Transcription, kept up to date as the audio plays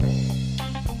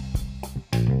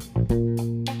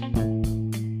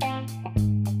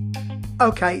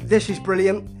Okay, this is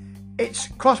brilliant. It's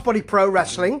Crossbody Pro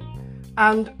Wrestling,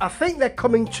 and I think they're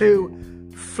coming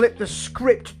to flip the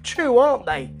script too, aren't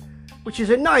they? Which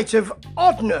is a night of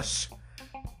oddness.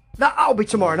 That'll be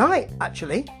tomorrow night,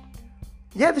 actually.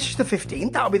 Yeah, this is the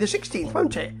 15th. That'll be the 16th,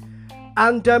 won't it?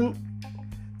 And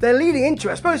they're leading into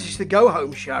it. I suppose it's the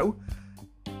go-home show.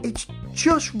 It's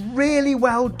just really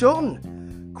well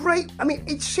done. Great. I mean,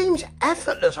 it seems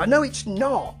effortless. I know it's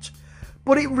not,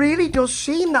 but it really does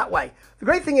seem that way. The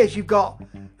great thing is you've got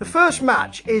the first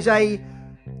match is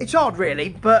it's odd really,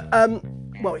 but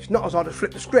well, it's not as odd as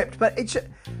Flip the Script, but it's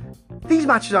these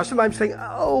matches I sometimes think,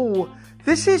 oh,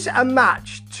 this is a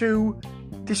match to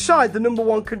decide the number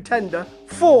one contender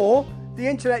for the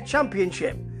Internet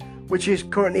Championship, which is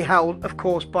currently held, of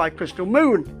course, by Crystal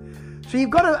Moon. So you've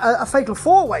got a fatal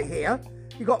four-way here.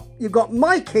 You've got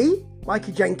Mikey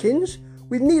Jenkins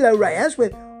with Nilo Reyes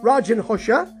with Rajan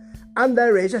Husher, and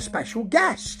there is a special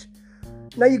guest.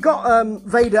 Now you've got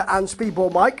Vader and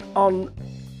Speedball Mike on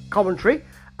commentary,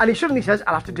 and he suddenly says,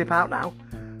 I'll have to dip out now,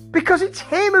 because it's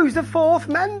him who's the fourth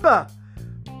member.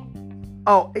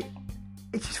 Oh,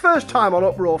 it's his first time on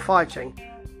Uproar Fighting.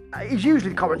 He's usually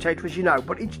the commentator, as you know,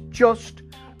 but it's just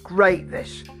great,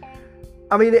 this.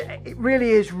 I mean, it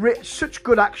really is such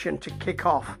good action to kick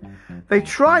off. They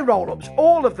try roll-ups,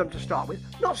 all of them to start with.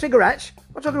 Not cigarettes.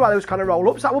 I'm not talking about those kind of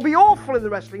roll-ups. That would be awful in the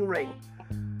wrestling ring.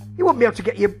 You wouldn't be able to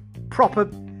get your proper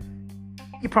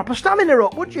stamina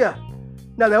up, would you?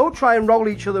 Now, they all try and roll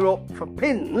each other up for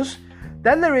pins.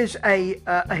 Then there is a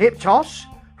hip toss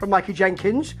from Mikey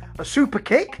Jenkins, a super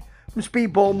kick from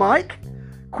Speedball Mike,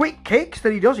 quick kicks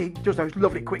that he does those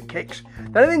lovely quick kicks.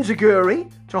 Then an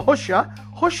Enziguri to Husher.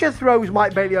 Husher throws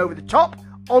Mike Bailey over the top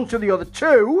onto the other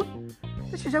two.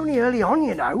 This is only early on,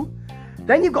 you know.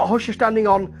 Then you've got Husher standing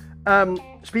on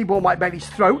Speedball Mike Bailey's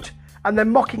throat and then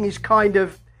mocking his kind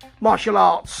of martial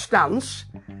arts stance.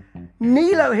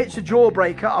 Nilo hits a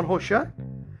jawbreaker on Husher.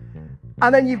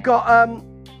 And then you've got,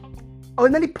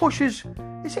 and then he pushes,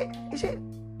 is it?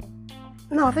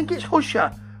 No, I think it's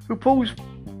Husher who pulls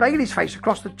Bailey's face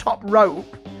across the top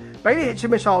rope. Bailey hits a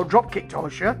missile dropkick to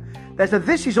Husher. There's a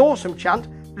 "This is awesome" chant.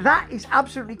 That is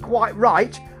absolutely quite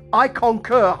right. I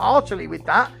concur heartily with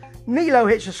that. Nilo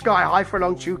hits a sky high for a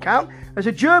long 2 count. There's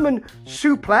a German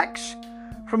suplex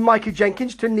from Mikey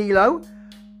Jenkins to Nilo.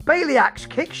 Bailey axe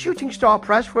kick, shooting star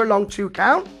press for a long 2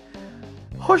 count.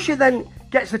 Husher then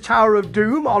gets the Tower of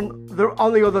Doom on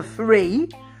the other 3.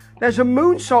 There's a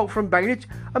moonsault from Bailey,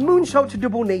 a moonsault to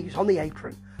double knees on the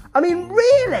apron. I mean,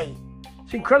 really?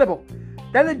 It's incredible.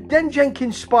 Then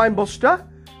Jenkins spine buster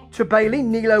to Bailey.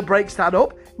 Nilo breaks that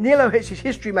up. Nilo hits his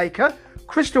history maker.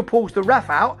 Crystal pulls the ref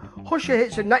out. Husher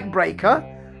hits a neck breaker,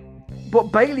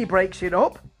 but Bailey breaks it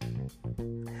up.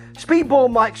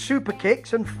 Speedball Mike super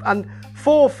kicks and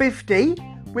 450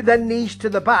 with their knees to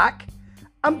the back,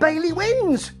 and Bailey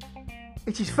wins.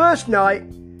 It's his first night.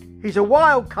 He's a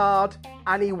wild card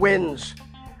and he wins.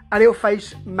 And he'll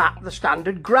face Matt the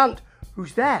Standard Grant,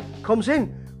 who's there, comes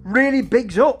in, really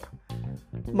bigs up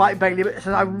Mike Bailey, says,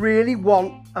 I really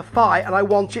want a fight and I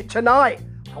want it tonight.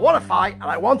 I want a fight and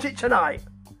I want it tonight.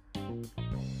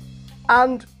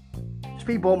 And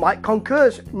Speedball Mike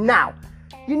concurs. Now,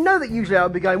 you know that usually I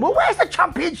would be going, well, where's the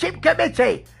championship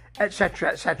committee? Etc,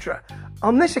 etc.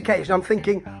 On this occasion, I'm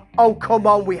thinking, oh, come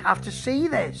on, we have to see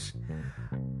this.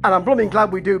 And I'm blooming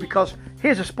glad we do, because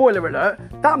here's a spoiler alert.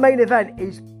 That main event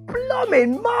is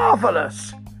blooming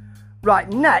marvellous. Right,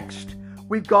 next,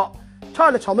 we've got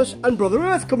Tyler Thomas and Brother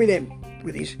Earth coming in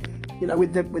with his,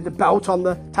 with the belt on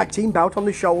the tag team belt on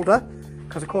the shoulder,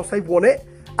 because of course they've won it.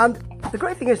 And the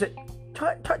great thing is that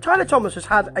Tyler Thomas has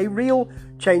had a real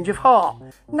change of heart.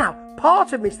 Now,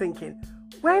 part of me is thinking,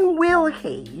 when will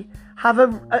he have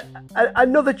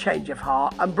another change of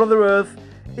heart and Brother Earth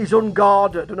is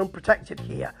unguarded and unprotected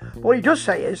here? But what he does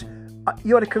say is,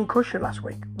 you had a concussion last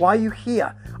week. Why are you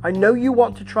here? I know you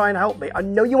want to try and help me. I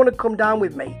know you want to come down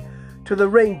with me to the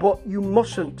ring, but you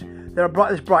mustn't.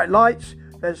 There's bright lights.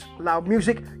 There's loud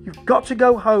music. You've got to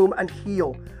go home and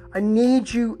heal. I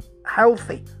need you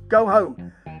healthy. Go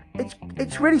home.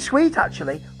 It's really sweet,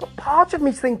 actually. But part of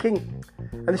me's thinking,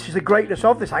 and this is the greatness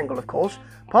of this angle, of course,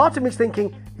 part of me's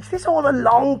thinking, is this all a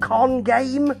long con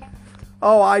game?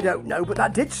 Oh, I don't know, but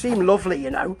that did seem lovely,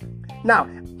 Now,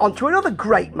 on to another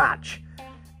great match.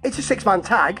 It's a 6-man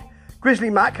tag. Grizzly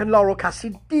Mac and Laurel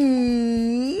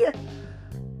Cassidy.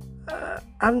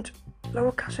 And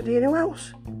Laurel Cassidy and who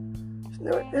else?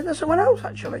 Isn't there someone else,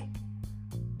 actually?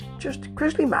 Just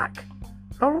Grizzly Mac,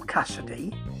 Laurel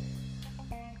Cassidy.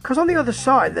 Because on the other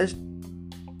side, there's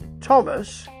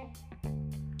Thomas.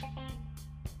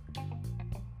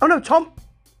 Oh no,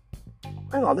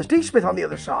 Hang on, there's D. Smith on the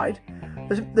other side.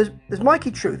 There's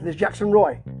Mikey Truth and there's Jackson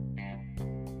Roy.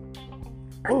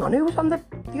 Hang on, who was on the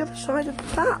other side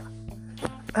of that?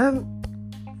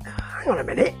 Hang on a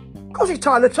minute. Of course it's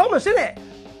Tyler Thomas, isn't it?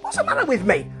 What's the matter with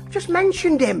me? I just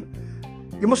mentioned him.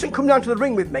 You mustn't come down to the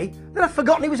ring with me. Then I've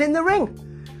forgotten he was in the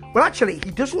ring. Well, actually,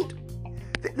 he doesn't.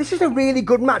 This is a really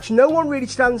good match. No one really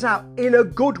stands out in a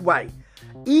good way.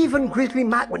 Even Grizzly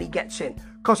Mac when he gets in.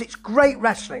 Because it's great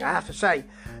wrestling, I have to say.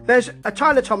 There's a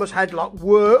Tyler Thomas headlock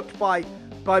worked by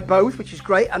both, which is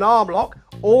great. An arm lock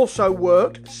also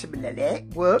worked. Similarly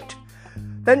worked.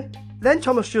 Then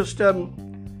Thomas just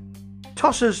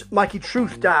tosses Mikey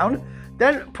Truth down.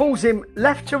 Then pulls him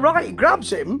left to right. He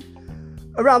grabs him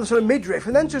around the sort of midriff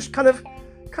and then just kind of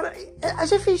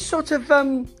as if he's sort of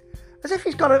as if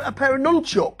he's got a pair of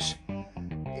nunchucks.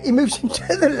 He moves him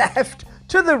to the left,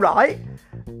 to the right,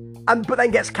 but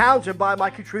then gets countered by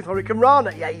Mikey Truth Hurricane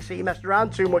Rana. Yeah, you see, he messed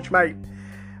around too much, mate.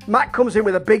 Mac comes in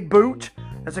with a big boot.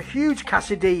 There's a huge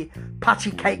Cassidy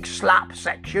patty cake slap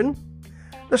section.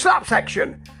 The slap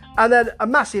section. And then a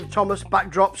massive Thomas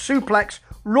backdrop suplex.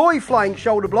 Roy flying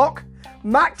shoulder block.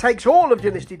 Mac takes all of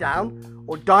Dynasty down,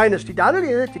 or Dynasty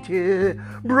down.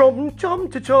 Brum tum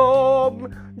to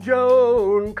tum.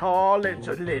 Joan Collins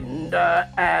and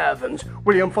Linda Evans.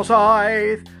 William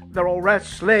Forsythe. They're all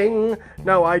wrestling.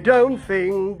 No, I don't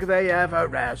think they ever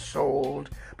wrestled.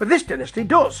 But this Dynasty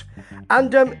does.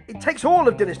 And it takes all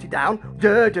of Dynasty down.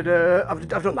 I've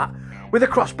done that. With a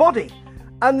crossbody.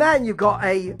 And then you've got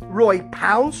a Roy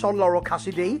pounce on Laurel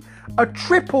Cassidy. A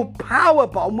triple power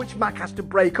bomb, which Mac has to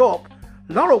break up.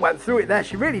 Laurel went through it there.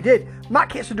 She really did.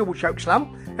 Mac hits a double choke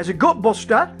slam. There's a gut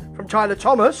buster from Tyler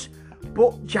Thomas.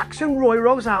 But Jackson Roy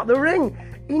rolls out the ring.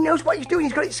 He knows what he's doing.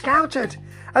 He's got it scouted.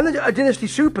 And then a Dynasty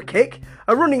super kick.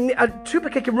 A super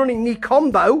kick and running knee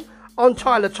combo on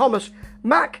Tyler Thomas.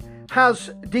 Mac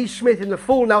has D. Smith in the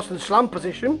full Nelson slam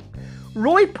position.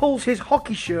 Roy pulls his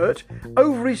hockey shirt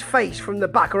over his face from the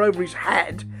back or over his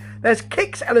head. There's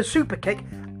kicks and a super kick.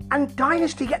 And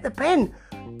Dynasty get the pin.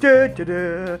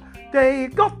 They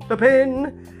got the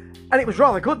pin. And it was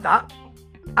rather good, that.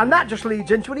 And that just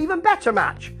leads into an even better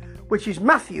match, which is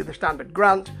Matthew, the Standard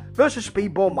Grant, versus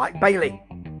Speedball Mike Bailey,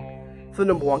 for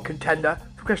the #1 contender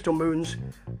for Crystal Moon's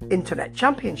Internet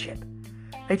Championship.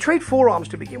 They trade forearms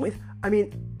to begin with. I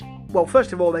mean, well,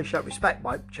 first of all, they show respect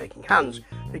by shaking hands.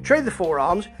 They trade the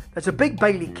forearms. There's a big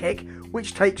Bailey kick,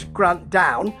 which takes Grant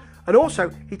down. And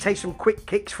also, he takes some quick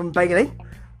kicks from Bailey.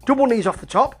 Double knees off the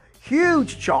top.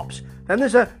 Huge chops. Then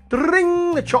there's a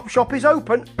dring. The chop shop is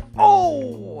open.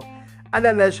 Oh! And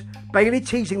then there's Bailey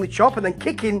teasing the chop and then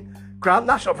kicking Grant.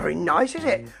 That's not very nice, is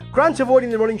it? Grant avoiding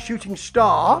the running shooting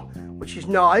star, which is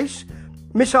nice.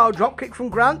 Missile drop kick from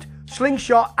Grant.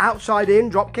 Slingshot outside in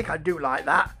drop kick. I do like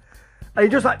that. And he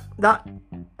does like that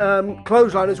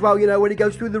clothesline as well, you know, when he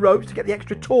goes through the ropes to get the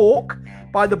extra torque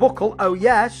by the buckle. Oh,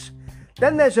 yes.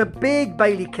 Then there's a big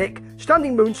Bailey kick.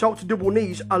 Standing moonsault to double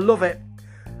knees. I love it.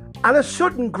 And a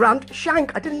sudden Grant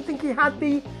shank. I didn't think he had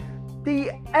the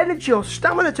energy or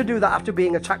stamina to do that after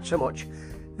being attacked so much.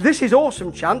 This is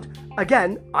awesome chant.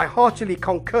 Again, I heartily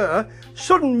concur.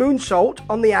 Sudden moonsault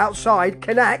on the outside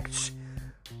connects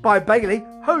by Bailey.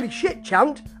 Holy shit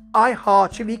chant. I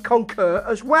heartily concur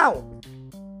as well.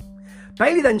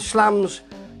 Bailey then slams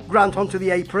Grant onto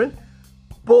the apron,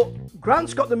 but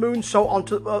Grant's got the moonsault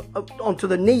onto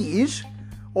the knees,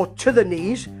 or to the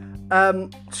knees,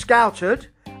 scouted,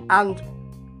 and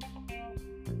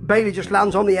Bailey just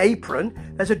lands on the apron.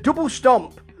 There's a double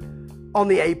stomp on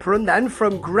the apron then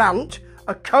from Grant,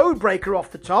 a code breaker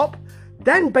off the top.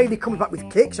 Then Bailey comes back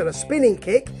with kicks and a spinning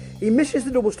kick. He misses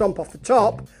the double stomp off the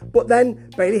top, but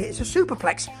then Bailey hits a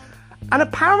superplex. And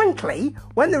apparently,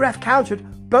 when the ref countered,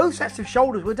 both sets of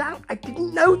shoulders were down. I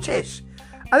didn't notice.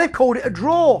 And they've called it a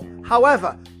draw.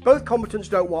 However, both combatants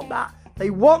don't want that. They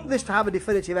want this to have a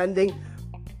definitive ending.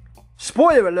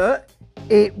 Spoiler alert,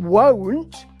 it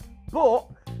won't, but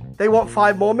they want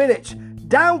 5 more minutes.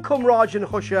 Down come Rajan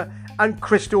Husher and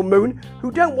Crystal Moon,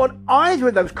 who don't want either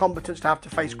of those combatants to have to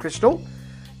face Crystal.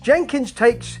 Jenkins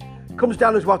comes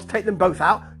down as well to take them both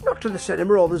out, not to the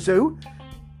cinema or the zoo.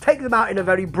 Take them out in a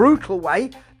very brutal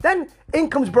way. Then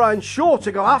in comes Brian Shaw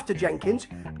to go after Jenkins.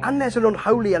 And there's an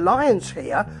unholy alliance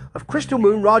here of Crystal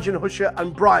Moon, Rajan Husher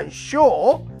and Brian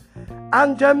Shaw.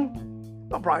 And,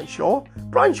 not Brian Shaw.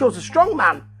 Brian Shaw's a strong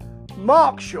man.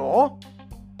 Mark Shaw.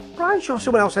 Brian Shaw's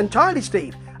someone else entirely,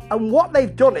 Steve. And what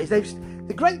they've done is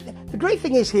the great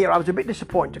thing is here, I was a bit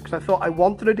disappointed because I thought I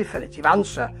wanted a definitive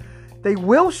answer. They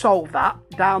will solve that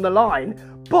down the line.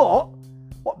 But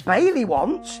what Bailey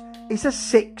wants is a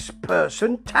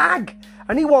 6-person tag.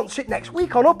 And he wants it next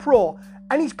week on Uproar.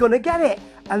 And he's going to get it.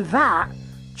 And that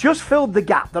just filled the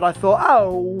gap that I thought,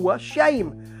 oh, a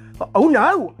shame. But, oh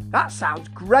no, that sounds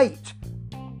great.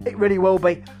 It really will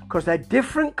be, because they're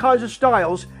different kinds of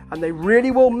styles and they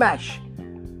really will mesh.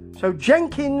 So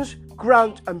Jenkins,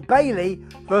 Grant and Bailey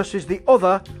versus the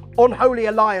other unholy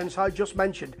alliance I just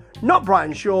mentioned. Not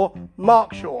Brian Shaw,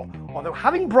 Mark Shaw. Although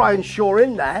having Brian Shaw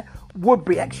in there would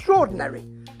be extraordinary.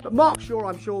 But Mark Shaw,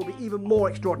 I'm sure, will be even more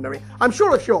extraordinary. I'm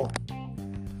sure of Shaw.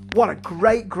 What a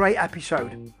great, great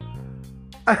episode.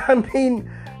 I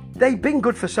mean, they've been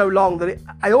good for so long that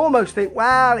I almost think,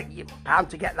 well, you're bound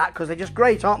to get that because they're just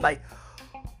great, aren't they?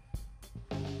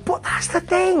 But that's the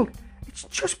thing. It's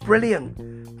just brilliant.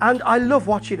 And I love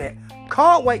watching it.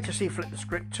 Can't wait to see Flip the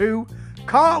Script 2.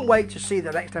 Can't wait to see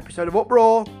the next episode of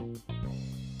Uproar.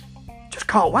 Just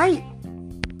can't wait.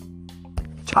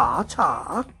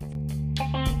 Ta-ta.